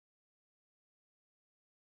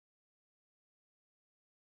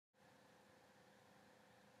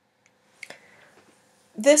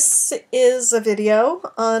This is a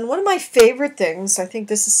video on one of my favorite things. I think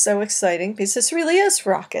this is so exciting because this really is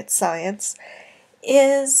rocket science,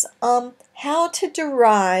 is how to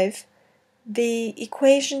derive the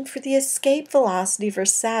equation for the escape velocity for a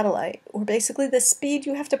satellite, or basically the speed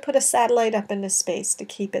you have to put a satellite up into space to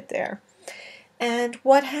keep it there. And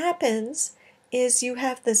what happens is you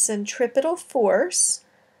have the centripetal force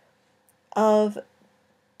of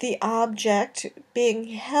the object being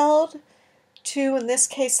held to, in this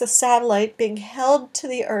case, the satellite being held to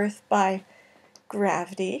the Earth by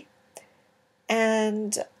gravity,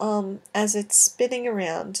 and as it's spinning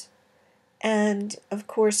around. And of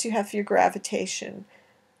course, you have your gravitation,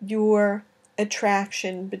 your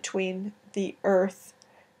attraction between the Earth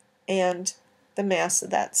and the mass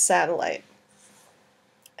of that satellite.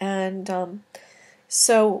 And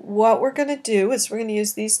so what we're going to do is we're going to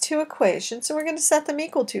use these two equations and we're going to set them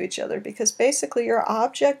equal to each other, because basically your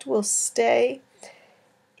object will stay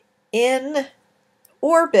in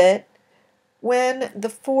orbit when the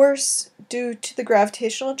force due to the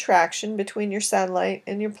gravitational attraction between your satellite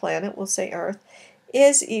and your planet, we'll say Earth,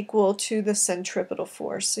 is equal to the centripetal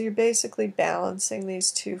force. So you're basically balancing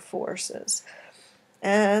these two forces.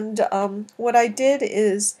 And what I did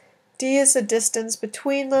is d is the distance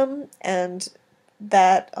between them, and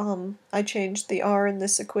that I changed the r in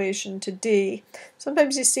this equation to d.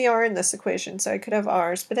 Sometimes you see r in this equation, so I could have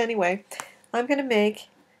r's. But anyway, I'm going to make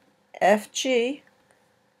Fg,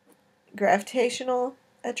 gravitational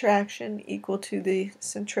attraction, equal to the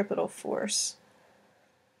centripetal force.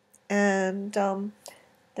 And now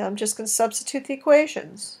I'm just going to substitute the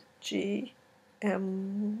equations. G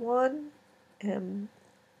m1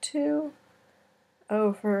 m2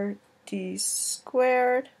 over d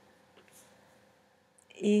squared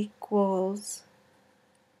equals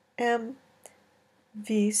m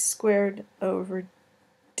v squared over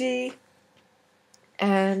d.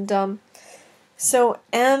 And so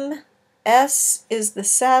ms is the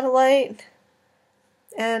satellite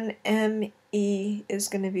and me is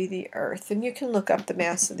going to be the Earth. And you can look up the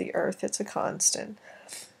mass of the Earth. It's a constant.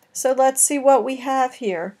 So let's see what we have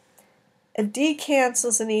here. A d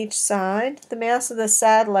cancels on each side. The mass of the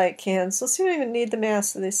satellite cancels. You don't even need the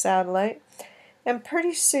mass of the satellite. And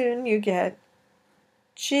pretty soon you get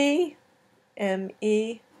g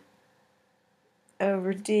me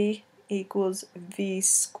over d equals v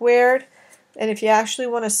squared. And if you actually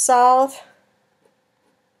want to solve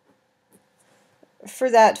for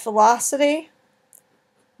that velocity,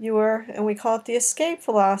 and we call it the escape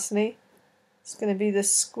velocity, it's going to be the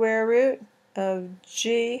square root of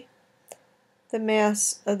g, the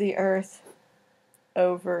mass of the Earth,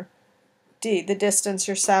 over d, the distance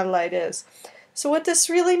your satellite is. So what this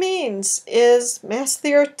really means is mass of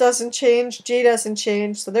the Earth doesn't change, g doesn't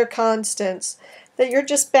change, so they're constants. That you're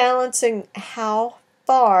just balancing how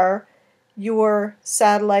far your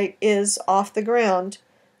satellite is off the ground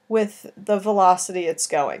with the velocity it's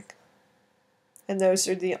going. And those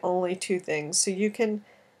are the only two things. So you can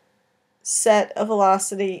set a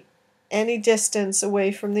velocity any distance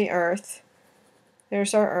away from the Earth.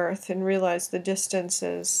 There's our Earth, and realize the distance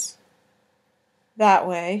is that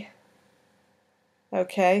way.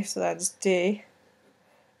 Okay, so that's d.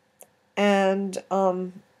 And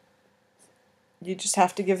you just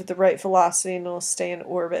have to give it the right velocity and it'll stay in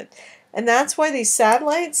orbit. And that's why these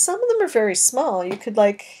satellites, some of them are very small. You could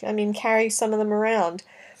carry some of them around.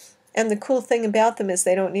 And the cool thing about them is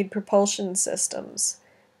they don't need propulsion systems,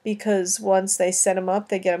 because once they set them up,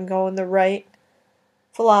 they get them going the right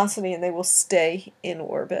velocity and they will stay in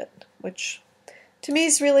orbit, which to me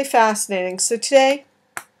is really fascinating. So today,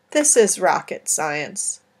 this is rocket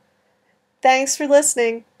science. Thanks for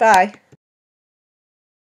listening. Bye.